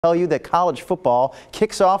Tell you that college football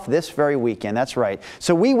kicks off this very weekend. That's right.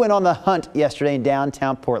 So we went on the hunt yesterday in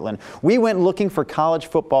downtown Portland. We went looking for college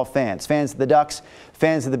football fans of the Ducks,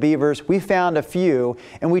 fans of the Beavers. We found a few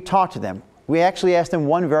and we talked to them. We actually asked them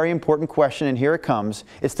one very important question, and here it comes.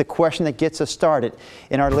 It's the question that gets us started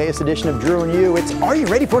in our latest edition of Drew and You. It's, are you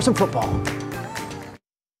ready for some football?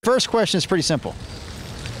 First question is pretty simple.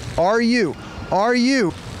 Are you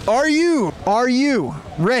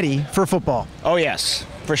ready for football? Oh yes,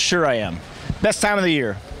 for sure I am. Best time of the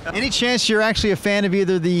year. Any chance you're actually a fan of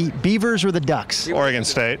either the Beavers or the Ducks? Oregon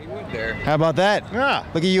State. How about that? Yeah.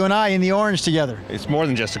 Look at you and I in the orange together. It's more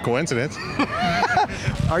than just a coincidence.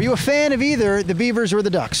 Are you a fan of either the Beavers or the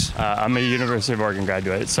Ducks? I'm a University of Oregon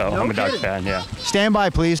graduate, so I'm a Duck fan, yeah. Stand by,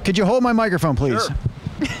 please. Could you hold my microphone, please? Sure.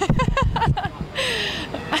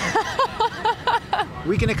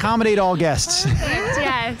 We can accommodate all guests.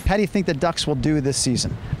 Yes. How do you think the Ducks will do this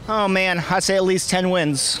season? Oh man, I'd say at least 10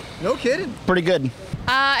 wins. No kidding. Pretty good.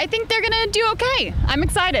 I think they're going to do okay. I'm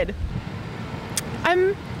excited.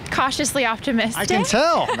 I'm cautiously optimistic. I can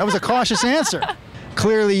tell. That was a cautious answer.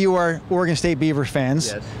 Clearly you are Oregon State Beavers fans.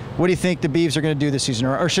 Yes. What do you think the Beavs are going to do this season?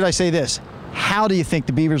 Or should I say this? How do you think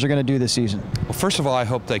the Beavers are going to do this season? Well, first of all, I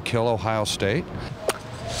hope they kill Ohio State.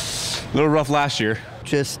 A little rough last year.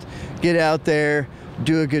 Just get out there,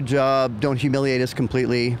 do a good job, don't humiliate us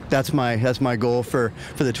completely. That's my goal for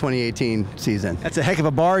the 2018 season. That's a heck of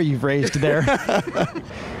a bar you've raised there.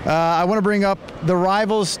 I want to bring up the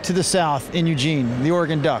rivals to the south in Eugene, the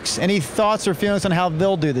Oregon Ducks. Any thoughts or feelings on how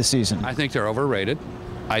they'll do this season? I think they're overrated.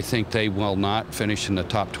 I think they will not finish in the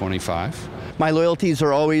top 25. My loyalties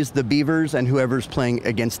are always the Beavers and whoever's playing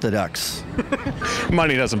against the Ducks.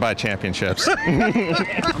 Money doesn't buy championships. I'm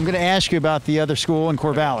going to ask you about the other school in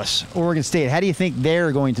Corvallis, Oregon State. How do you think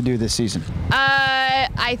they're going to do this season?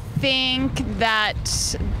 I think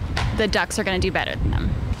that the Ducks are going to do better than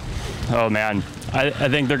them. Oh man, I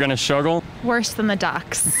think they're going to struggle. Worse than the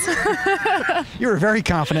Ducks. You were very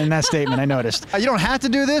confident in that statement, I noticed. You don't have to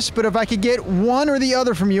do this, but if I could get one or the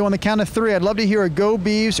other from you on the count of three, I'd love to hear a go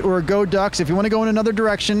Beavs or a go Ducks. If you want to go in another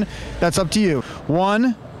direction, that's up to you.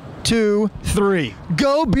 1, 2, 3.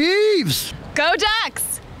 Go Beavs! Go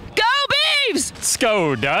Ducks! Go Beavs! Let's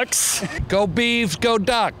go, Ducks. Go Beavs, go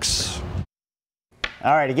Ducks.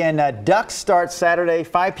 All right, again, Ducks start Saturday,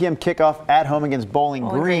 5 p.m. kickoff at home against Bowling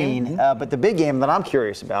Green. But the big game that I'm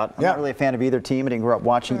curious about, I'm not really a fan of either team. I didn't grow up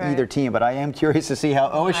watching either team, but I am curious to see how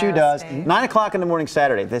OSU does. 9 o'clock in the morning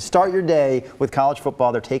Saturday. They start your day with college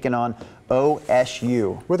football. They're taking on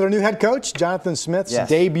OSU. With our new head coach, Jonathan Smith's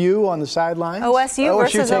debut on the sidelines. OSU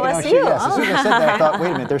versus OSU. Yes, as soon as I said that, I thought, wait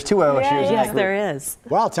a minute, there's two OSUs in that Yes, group. there is.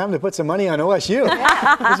 Wow, time to put some money on OSU.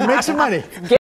 Let's make some money.